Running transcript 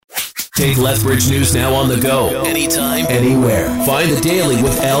Take Lethbridge News Now on the go. Anytime, anywhere. Find The Daily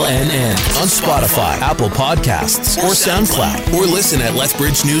with LNN on Spotify, Apple Podcasts, or SoundCloud. Or listen at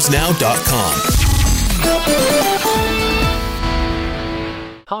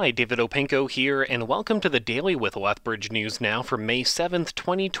lethbridgenewsnow.com. Hi, David Opinko here, and welcome to The Daily with Lethbridge News Now for May 7th,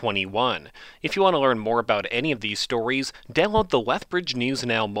 2021. If you want to learn more about any of these stories, download the Lethbridge News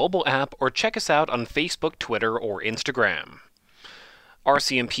Now mobile app or check us out on Facebook, Twitter, or Instagram.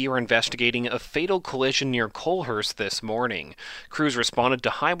 RCMP are investigating a fatal collision near Colehurst this morning. Crews responded to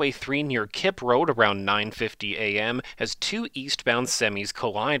Highway 3 near Kip Road around 9:50 a.m. as two eastbound semis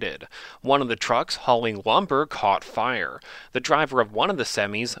collided. One of the trucks hauling lumber caught fire. The driver of one of the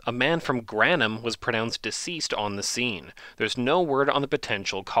semis, a man from Granham, was pronounced deceased on the scene. There's no word on the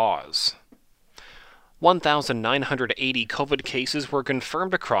potential cause. 1,980 COVID cases were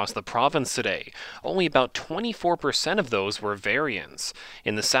confirmed across the province today. Only about 24% of those were variants.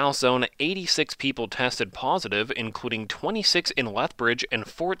 In the South Zone, 86 people tested positive, including 26 in Lethbridge and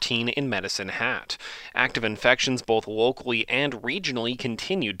 14 in Medicine Hat. Active infections both locally and regionally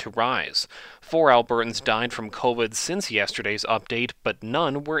continued to rise. 4 Albertans died from COVID since yesterday's update, but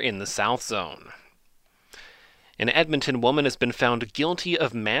none were in the South Zone. An Edmonton woman has been found guilty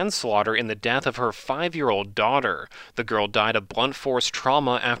of manslaughter in the death of her 5-year-old daughter. The girl died of blunt force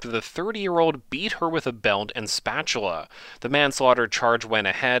trauma after the 30-year-old beat her with a belt and spatula. The manslaughter charge went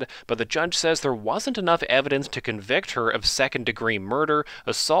ahead, but the judge says there wasn't enough evidence to convict her of second-degree murder,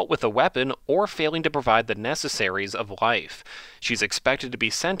 assault with a weapon, or failing to provide the necessaries of life. She's expected to be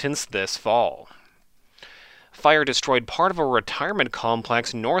sentenced this fall. Fire destroyed part of a retirement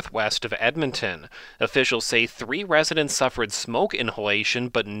complex northwest of Edmonton. Officials say 3 residents suffered smoke inhalation,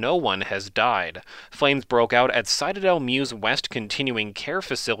 but no one has died. Flames broke out at Citadel Mews West Continuing Care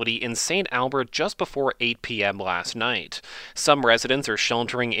Facility in St. Albert just before 8 p.m. last night. Some residents are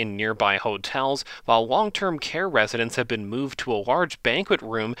sheltering in nearby hotels, while long-term care residents have been moved to a large banquet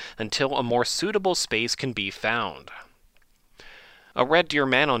room until a more suitable space can be found. A Red Deer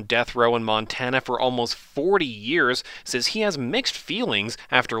man on death row in Montana for almost 40 years says he has mixed feelings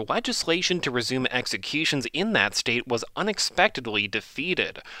after legislation to resume executions in that state was unexpectedly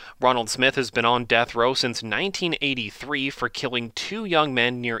defeated. Ronald Smith has been on death row since 1983 for killing 2 young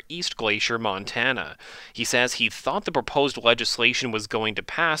men near East Glacier, Montana. He says he thought the proposed legislation was going to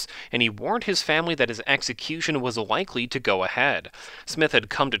pass, and he warned his family that his execution was likely to go ahead. Smith had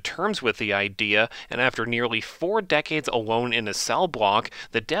come to terms with the idea, and after nearly 4 decades alone in a cell block,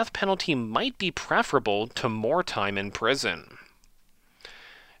 the death penalty might be preferable to more time in prison.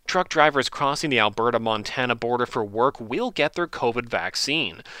 Truck drivers crossing the Alberta-Montana border for work will get their COVID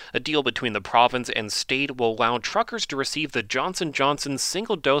vaccine. A deal between the province and state will allow truckers to receive the Johnson & Johnson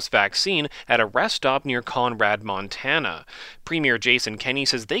single-dose vaccine at a rest stop near Conrad, Montana. Premier Jason Kenney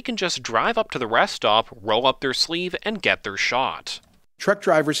says they can just drive up to the rest stop, roll up their sleeve, and get their shot. Truck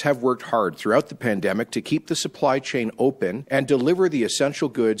drivers have worked hard throughout the pandemic to keep the supply chain open and deliver the essential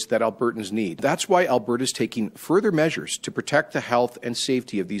goods that Albertans need. That's why Alberta is taking further measures to protect the health and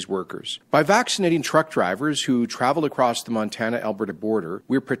safety of these workers. By vaccinating truck drivers who travel across the Montana-Alberta border,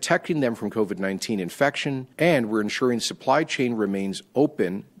 we're protecting them from COVID-19 infection, and we're ensuring supply chain remains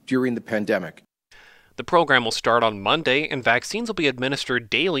open during the pandemic. The program will start on Monday, and vaccines will be administered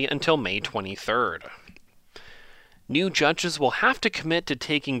daily until May 23rd. New judges will have to commit to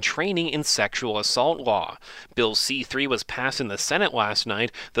taking training in sexual assault law. Bill C-3 was passed in the Senate last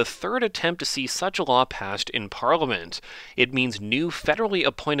night, the 3rd attempt to see such a law passed in Parliament. It means new federally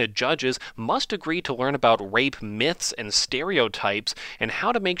appointed judges must agree to learn about rape myths and stereotypes and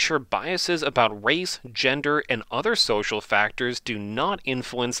how to make sure biases about race, gender, and other social factors do not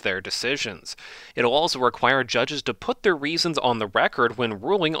influence their decisions. It'll also require judges to put their reasons on the record when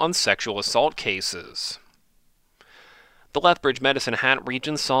ruling on sexual assault cases. The Lethbridge Medicine Hat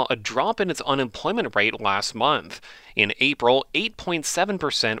region saw a drop in its unemployment rate last month. In April,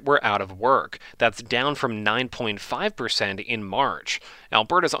 8.7% were out of work. That's down from 9.5% in March.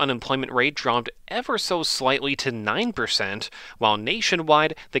 Alberta's unemployment rate dropped ever so slightly to 9%, while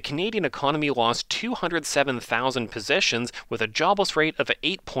nationwide, the Canadian economy lost 207,000 positions with a jobless rate of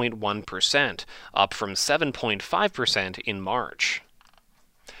 8.1%, up from 7.5% in March.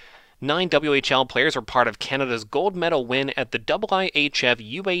 9 WHL players are part of Canada's gold medal win at the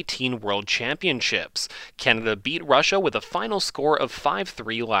IIHF U18 World Championships. Canada beat Russia with a final score of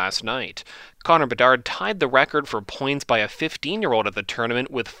 5-3 last night. Connor Bedard tied the record for points by a 15-year-old at the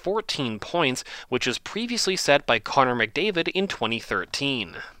tournament with 14 points, which was previously set by Connor McDavid in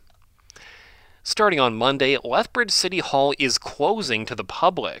 2013. Starting on Monday, Lethbridge City Hall is closing to the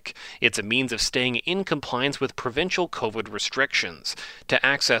public. It's a means of staying in compliance with provincial COVID restrictions. To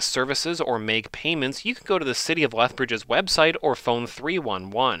access services or make payments, you can go to the City of Lethbridge's website or phone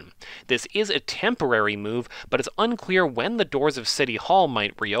 311. This is a temporary move, but it's unclear when the doors of City Hall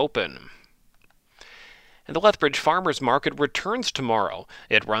might reopen. And the Lethbridge Farmers Market returns tomorrow.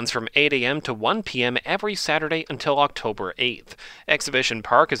 It runs from 8 a.m. to 1 p.m. every Saturday until October 8th. Exhibition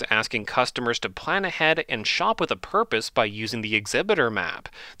Park is asking customers to plan ahead and shop with a purpose by using the exhibitor map.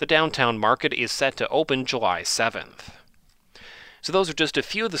 The downtown market is set to open July 7th. So those are just a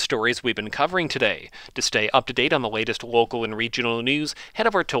few of the stories we've been covering today. To stay up to date on the latest local and regional news, head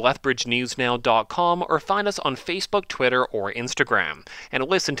over to lethbridgenewsnow.com or find us on Facebook, Twitter, or Instagram. And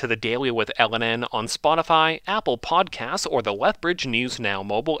listen to The Daily with LNN on Spotify, Apple Podcasts, or the Lethbridge News Now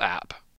mobile app.